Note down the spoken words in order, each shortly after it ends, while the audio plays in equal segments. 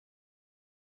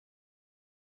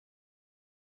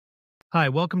Hi,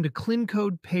 welcome to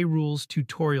KlinKode PayRules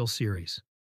tutorial series.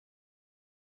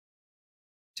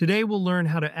 Today we'll learn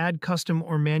how to add custom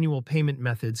or manual payment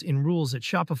methods in rules at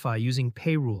Shopify using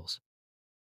PayRules.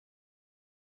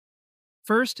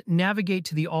 First, navigate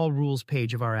to the All Rules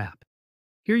page of our app.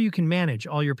 Here you can manage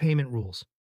all your payment rules.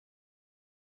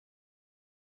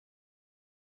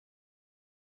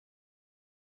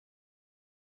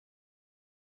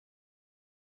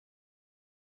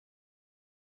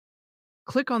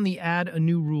 Click on the Add a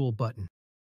New Rule button.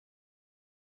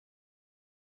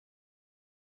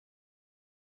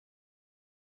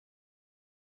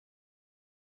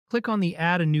 Click on the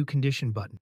Add a New Condition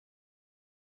button.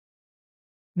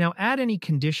 Now add any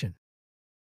condition.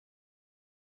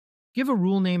 Give a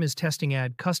rule name as testing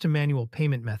add custom manual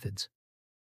payment methods.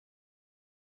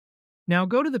 Now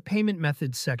go to the Payment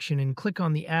Methods section and click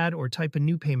on the Add or Type a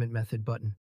New Payment Method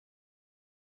button.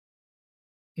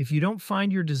 If you don't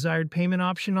find your desired payment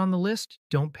option on the list,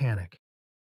 don't panic.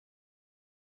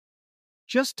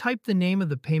 Just type the name of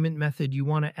the payment method you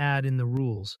want to add in the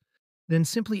rules, then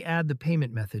simply add the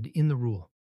payment method in the rule.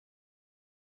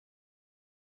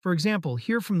 For example,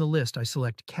 here from the list I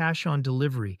select Cash on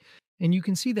Delivery, and you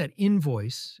can see that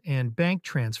invoice and bank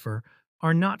transfer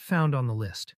are not found on the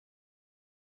list.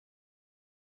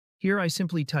 Here I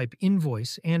simply type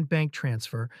invoice and bank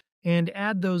transfer and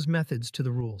add those methods to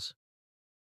the rules.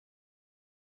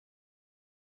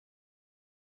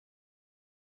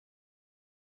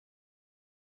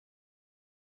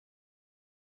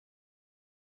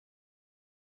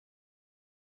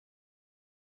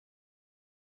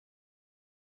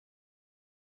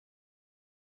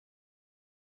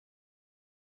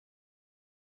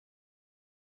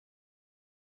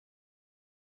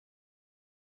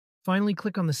 Finally,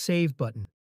 click on the Save button.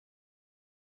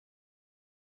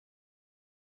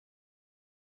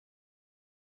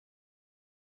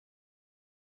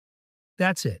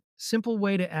 That's it. Simple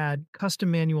way to add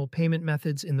custom manual payment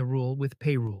methods in the rule with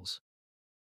PayRules.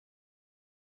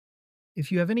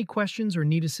 If you have any questions or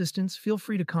need assistance, feel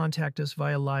free to contact us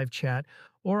via live chat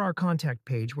or our contact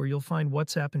page where you'll find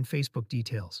WhatsApp and Facebook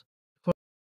details.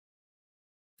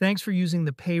 Thanks for using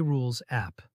the PayRules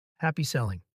app. Happy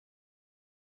selling.